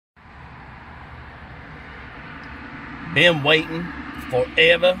Been waiting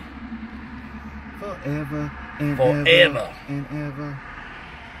forever. Forever and Forever. and ever.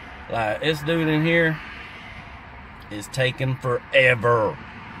 Like, this dude in here is taking forever.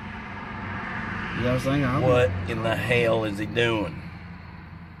 You know what I'm saying? What in the hell is he doing?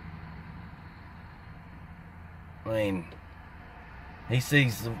 I mean, he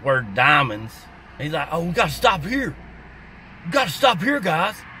sees the word diamonds. He's like, oh, we gotta stop here. We gotta stop here,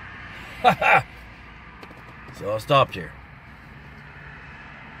 guys. So I stopped here.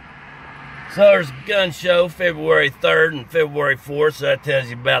 So there's a gun show February 3rd and February 4th, so that tells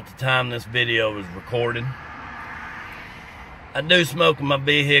you about the time this video was recorded. I do smoke in my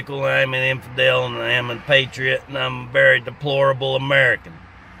vehicle. I am an infidel and I am a patriot and I'm a very deplorable American.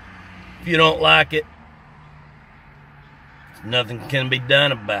 If you don't like it, nothing can be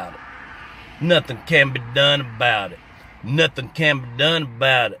done about it. Nothing can be done about it. Nothing can be done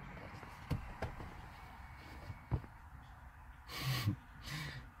about it.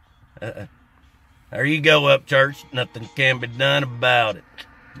 There you go, up church. Nothing can be done about it.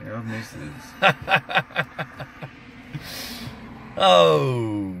 Yeah, I miss this.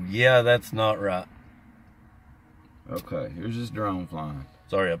 Oh, yeah, that's not right. Okay, here's this drone flying.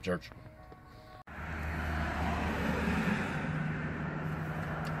 Sorry, up church.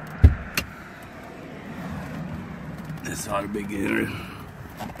 This ought to be good.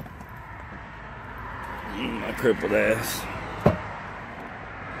 My crippled ass.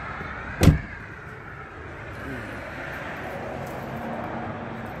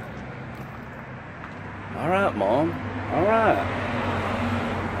 All right, Mom. All right.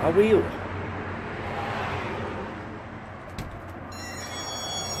 I will.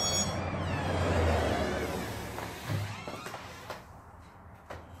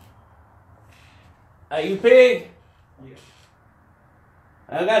 Hey, you pig? Yes.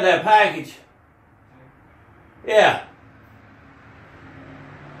 I got that package. Yeah.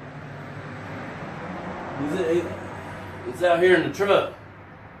 It's out here in the truck.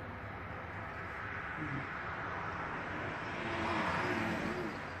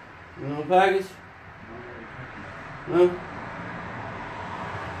 You know the package? No?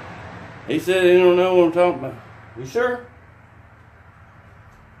 He said he don't know what I'm talking about. You sure?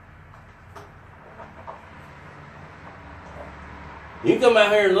 You can come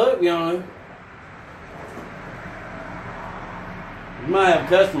out here and look, you know. You might have a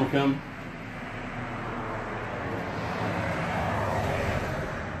customer coming.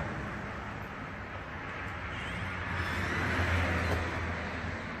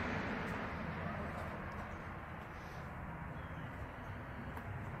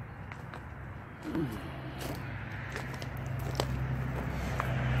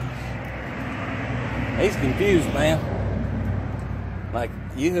 He's confused, man. Like,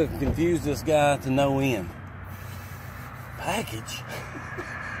 you have confused this guy to no end. Package?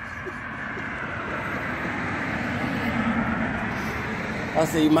 I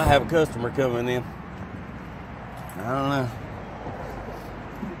see you might have a customer coming in. I don't know.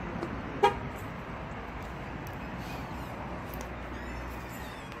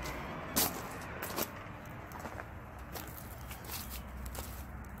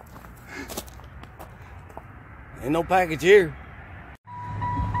 Ain't no package here.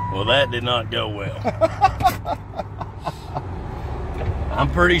 Well, that did not go well. I'm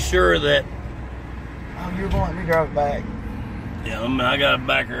pretty sure that... Oh, you're going to let me drive it back. Yeah, I gotta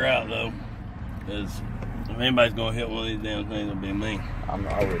back her out, though. Because if anybody's going to hit one of these damn things, it'll be me. I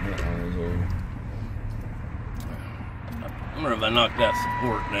wouldn't hit one of these either. I wonder if I knocked that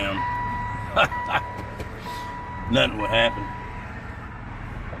support down. Nothing would happen.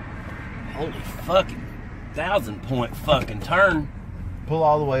 Holy fucking 1,000-point fucking turn. Pull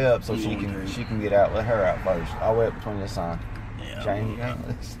all the way up so she can get out. Let her out first. All the way up between this sign. Yeah. Jane, I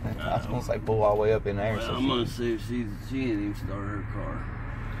was gonna say pull all the way up in there. Well, So I'm gonna see if she ain't even started her car.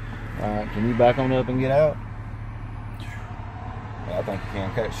 Alright, can you back on up and get out? Yeah, I think you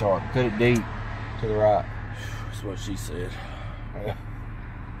can. Cut it sharp. Cut it deep to the right. That's what she said. Yeah.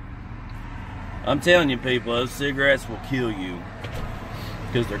 I'm telling you, people, those cigarettes will kill you.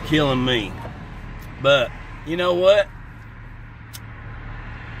 Because they're killing me. But, you know what?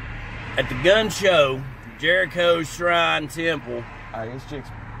 At the gun show, Jericho Shrine Temple. I guess chicks,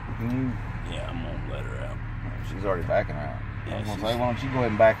 can you... Yeah, I'm going to let her out. She's already backing out. Yeah, I was going to say, why don't you go ahead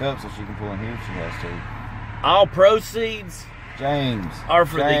and back up so she can pull in here if she has to. All proceeds James. are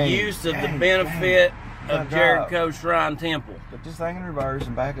for James, the use of James, the benefit James. of Jericho Shrine Temple. Put this thing in reverse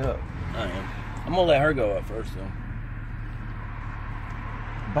and back up. I am. I'm going to let her go up first, though.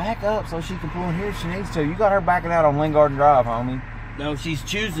 Back up so she can pull in here if she needs to. You got her backing out on Lynn Garden Drive, homie. No, she's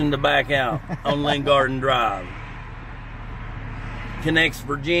choosing to back out on Lynn Garden Drive. connects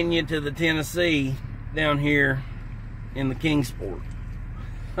Virginia to the Tennessee down here in the Kingsport.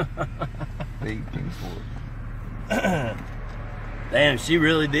 Big Kingsport. Damn, she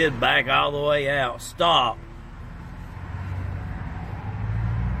really did back all the way out. Stop.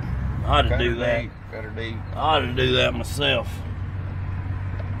 I ought to do that. Cut her deep. I ought to do that myself.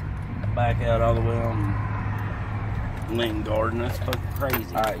 Back out all the way on Lincoln Garden. That's fucking crazy.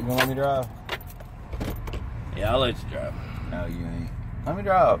 Alright, you gonna let me drive? Yeah, I'll let you drive. No, you ain't. Let me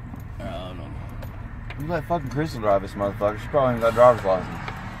drive. No. You let fucking Crystal drive this motherfucker. She probably ain't got a driver's license.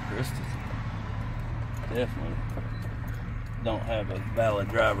 Crystal definitely don't have a valid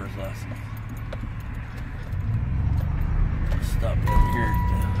driver's license. Stop down here.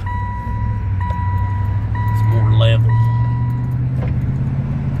 It's more level.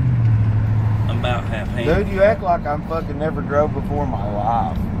 I'm about half-handed. Dude, you act like I'm fucking never drove before in my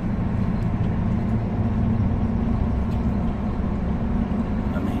life.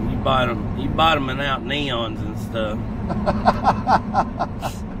 I mean, you bottoming out neons and stuff.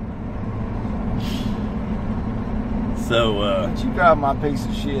 So, but you drive my piece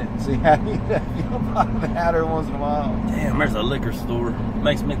of shit and see how you feel about it out every once in a while. Damn, there's a liquor store.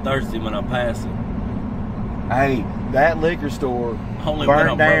 Makes me thirsty when I pass it. Hey, that liquor store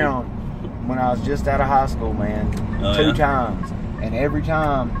burned down when I was just out of high school, man. Oh, 2 yeah? times. And every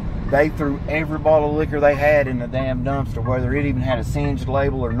time, they threw every bottle of liquor they had in the damn dumpster, whether it even had a singed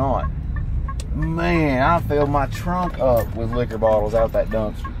label or not. Man, I filled my trunk up with liquor bottles out that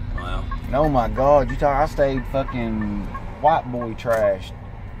dumpster. Wow. And oh my God, I stayed fucking white boy trashed.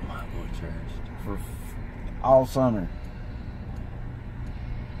 White boy trashed. For all summer.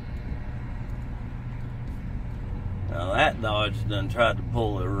 Now that Dodge done tried to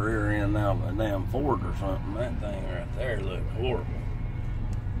pull the rear end out of a damn Ford or something. That thing right there looked horrible.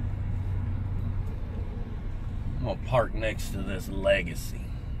 I'm gonna park next to this Legacy.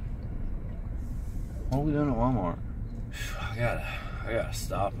 What are we doing at Walmart? I gotta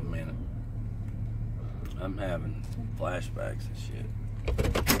stop a minute. I'm having flashbacks and shit.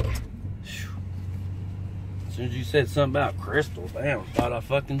 As soon as you said something about Crystal, damn, I thought I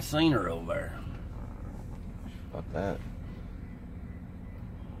fucking seen her over there. Fuck that.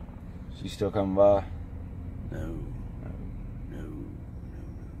 She still coming by?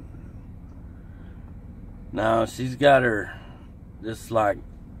 No, she's got her just like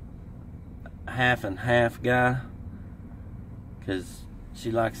half and half guy, because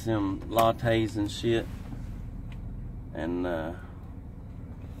she likes them lattes and shit. And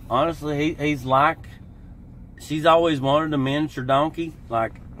honestly, he's like, she's always wanted a miniature donkey.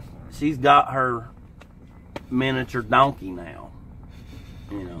 Like, she's got her miniature donkey now,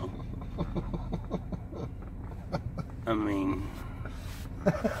 you know. I mean,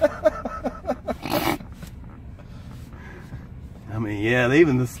 yeah,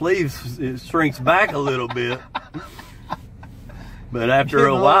 even the sleeves, it shrinks back a little bit. But after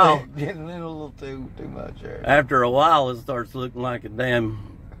a while, getting a little too much there. After a while, it starts looking like a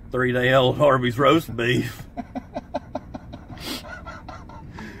damn 3-day-old Arby's roast beef.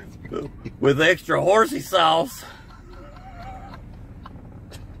 With extra horsey sauce.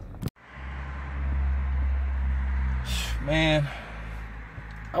 Man,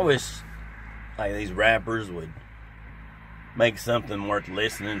 I wish like these rappers would make something worth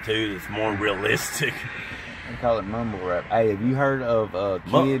listening to that's more realistic. They call it mumble rap. Hey, have you heard of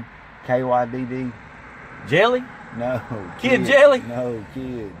Kid, K-Y-D-D? Jelly? No. Kid Jelly? No,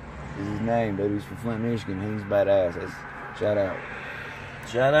 Kid is his name, dude. He's from Flint, Michigan. He's badass. Shout out.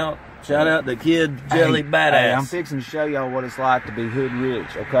 Shout out to Kid Jelly Badass. Hey, I'm fixing to show y'all what it's like to be hood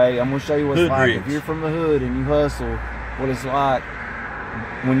rich, okay? I'm going to show you what it's like if you're from the hood and you hustle, what it's like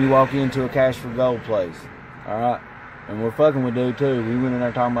when you walk into a cash for gold place, all right? And we're fucking with dude, too. We went in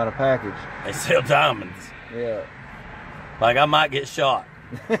there talking about a package. They sell diamonds. Yeah. Like I might get shot.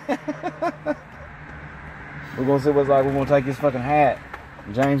 We're going to see what it's like. We're going to take this fucking hat.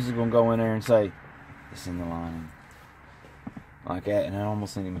 James is going to go in there and say, it's in the line. Like that, and I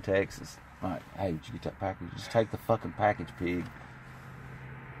almost sent him a text. It's like, hey, did you get that package? Just take the fucking package, pig.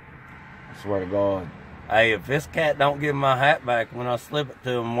 I swear to God. Hey, if this cat don't give my hat back when I slip it to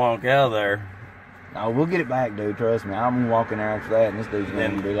him and walk out of there. No, we'll get it back, dude. Trust me. I'm going to walk in there after that, and this dude's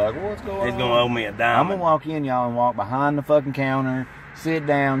going to be like, what's going on? He's going to owe me a diamond. I'm going to walk in, y'all, and walk behind the fucking counter, sit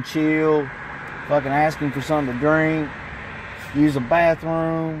down, chill, fucking ask him for something to drink, use a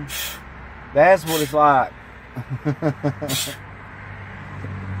bathroom. That's what it's like.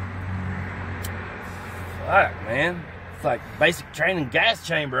 Fuck, man. It's like basic training gas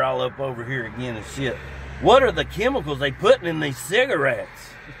chamber all up over here again and shit. What are the chemicals they putting in these cigarettes?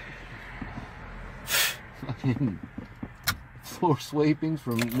 floor sweepings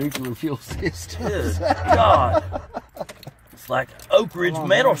from nuclear fuel systems. Good God. It's like Oak Ridge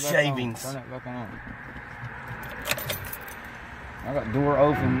metal shavings. Turn that back on. I got door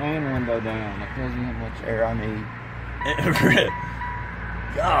open and window down. That tells you how much air I need.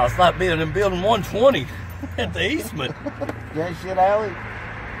 God, it's like being in building 120 at the Eastman. That shit, Allie?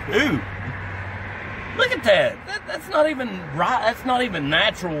 Dude, look at that. That's not even right. That's not even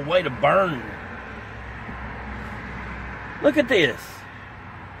natural way to burn. Look at this.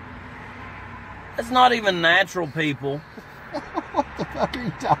 That's not even natural, people. What the fuck are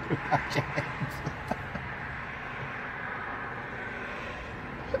you talking about, James?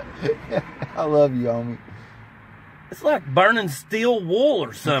 I love you, homie. It's like burning steel wool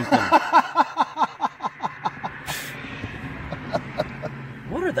or something.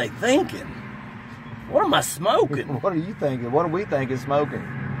 What are they thinking? What am I smoking? What are you thinking? What do we think is smoking?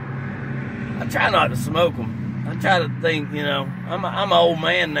 I try not to smoke them. I try to think, you know, I'm an old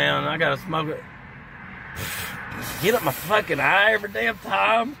man now and I gotta smoke it. Get up my fucking eye every damn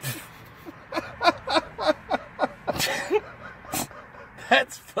time.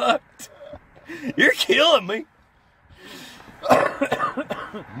 That's fucked. You're killing me.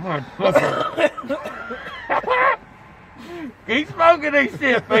 Keep smoking this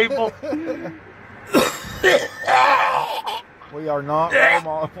shit, people. We are not role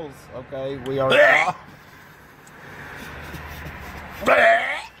models, okay? We are not.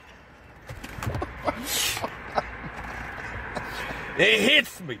 It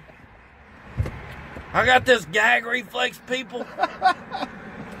hits me. I got this gag reflex, people.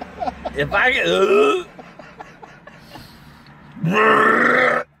 If I get You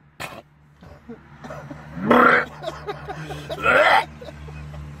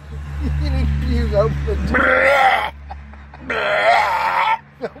need to puke open.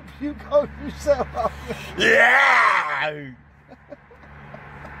 Don't puke on yourself. yeah.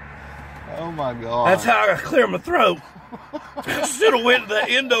 Oh my God. That's how I gotta clear my throat. I should have went to the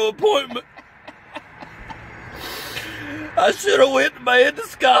endo appointment. I should have went to my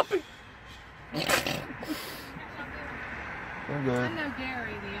endoscopy. We're good. I know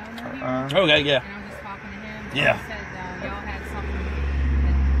Gary, the owner here. Okay, yeah. And I'm just talking to him. Yeah. He said y'all had something.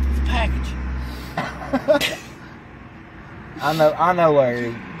 It's a package. I know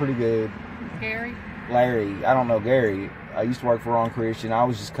Larry pretty good. Gary? Larry, I don't know Gary. I used to work for Ron Christian. I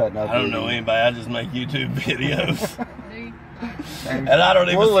was just cutting up. I don't know anybody. I just make YouTube videos. Do you? And I don't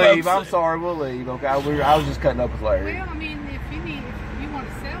even We'll smoke leave. I'm sorry. We'll leave. Okay. I was just cutting up with Larry. Well, I mean, if you want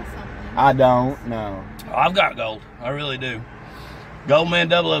to sell something. I don't. No. I've got gold. I really do.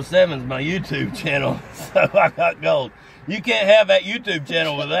 Goldman007 is my YouTube channel, so I got gold. You can't have that YouTube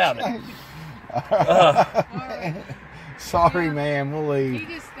channel without it. Sorry, man. We'll leave.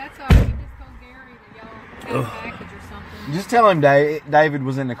 That's all. He just told Gary that y'all had a package or something. Just tell him David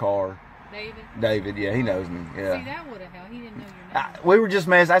was in the car. David? David, yeah, he knows me. Yeah. See, that would have helped. He didn't know your name. We were just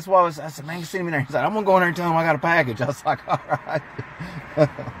messing. That's why I said, man, send him in there. He's like, I'm going to go in there and tell him I got a package. I was like, all right. Yeah, you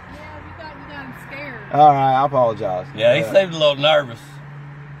got him scared. All right, I apologize. Yeah, he seemed a little nervous.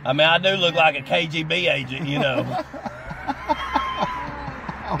 I mean, I do look like a KGB agent, you know.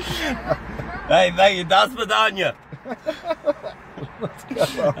 Hey, thank you. Das Vidanya. Let's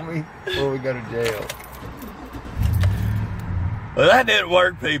go, homie, before we go to jail. Well, that didn't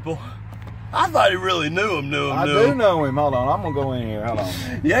work, people. I thought he really knew him. I do know him. Hold on. I'm going to go in here. Hold on.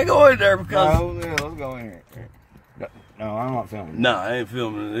 Yeah, go in there because... No, yeah, let's go in here. No, I'm not filming. No, I ain't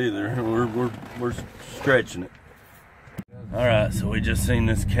filming it either. We're stretching it. All right, so we just seen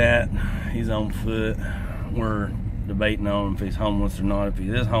this cat. He's on foot. We're debating on if he's homeless or not. If he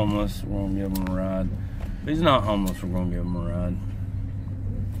is homeless, we're gonna give him a ride. If he's not homeless, we're gonna give him a ride.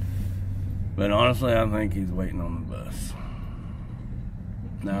 But honestly, I think he's waiting on the bus.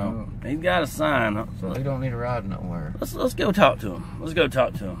 No, he's got a sign. So he don't need a ride nowhere. Let's go talk to him. Let's go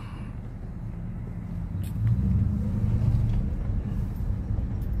talk to him.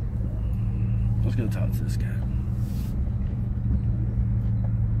 Let's go talk to this guy.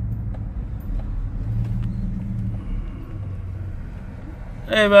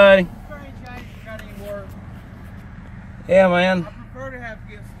 Hey, buddy. Got any work? Yeah, man. I prefer to have to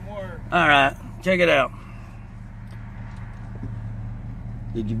get some work. All right, check it out.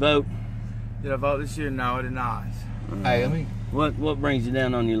 Did you vote? Did I vote this year? No, I did not. Hey, let me. What brings you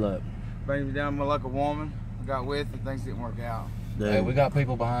down on your luck? Brings me down more like a woman I got with and things didn't work out. Dude. Hey, we got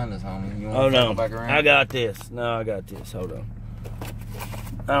people behind us, homie. You Oh want to no, go back around? I got this. No, I got this. Hold on.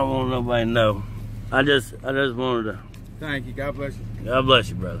 I don't want nobody to know. I just wanted to. Thank you. God bless you. God bless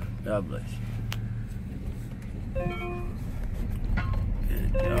you, brother. God bless you.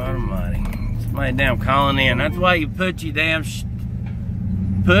 Good God Almighty. Somebody damn calling in. That's why you put your damn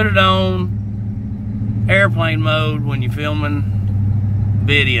Put it on airplane mode when you're filming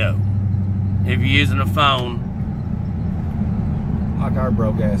video. If you're using a phone. Like our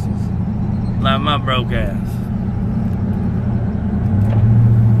broke asses. Like my broke ass.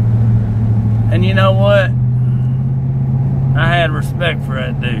 And you know what? I had respect for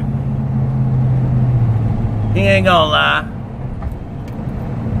that dude. He ain't gonna lie.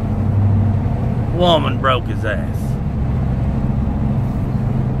 Woman broke his ass.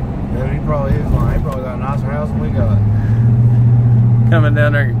 Yeah, he probably is lying. He probably got a nicer house than we got. Coming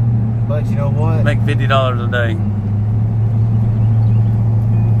down there, But you know what? make $50 a day.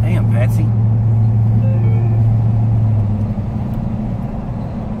 Damn, Patsy.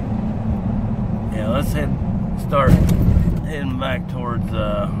 Yeah, let's start heading back towards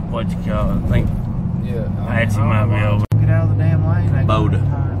what you call it. I think Yeah. Patsy might be over. Get out of the damn lane. Boda.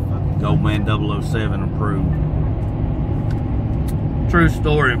 Goldman007 approved. True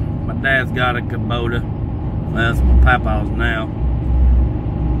story. My dad's got a Kubota. Well, that's my papa's now.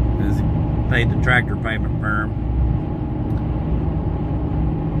 Because he paid the tractor payment for him.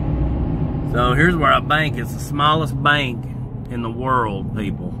 So here's where I bank. It's the smallest bank in the world,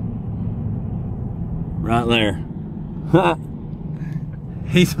 people. Right there.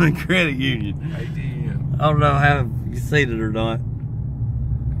 Eastman Credit Union. ATM. I don't know how you seen it or not.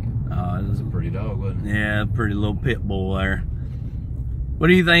 Oh, it was a pretty dog, wasn't it? Yeah, pretty little pit bull there. What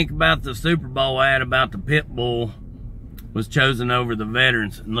do you think about the Super Bowl ad about the pit bull was chosen over the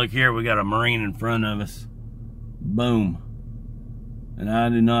veterans? And look here, we got a Marine in front of us. Boom. And I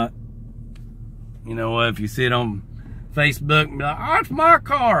do not, you know what, if you see it on Facebook and be like, oh, it's my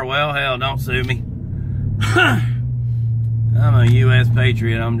car. Well, hell, don't sue me. I'm a U.S.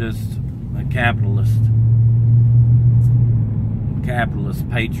 patriot. I'm just a capitalist. Capitalist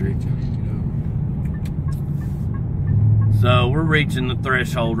patriot. So we're reaching the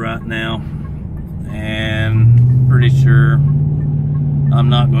threshold right now, and pretty sure I'm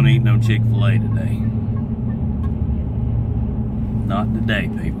not going to eat no Chick-fil-A today. Not today,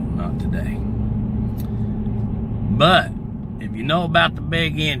 people, not today. But if you know about the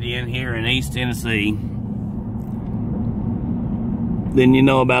Big Indian here in East Tennessee, then you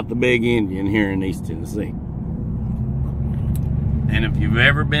know about the Big Indian here in East Tennessee. And if you've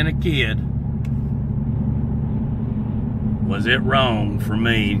ever been a kid, was it wrong for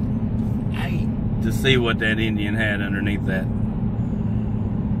me to see what that Indian had underneath that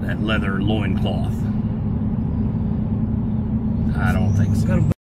leather loincloth? I don't think so.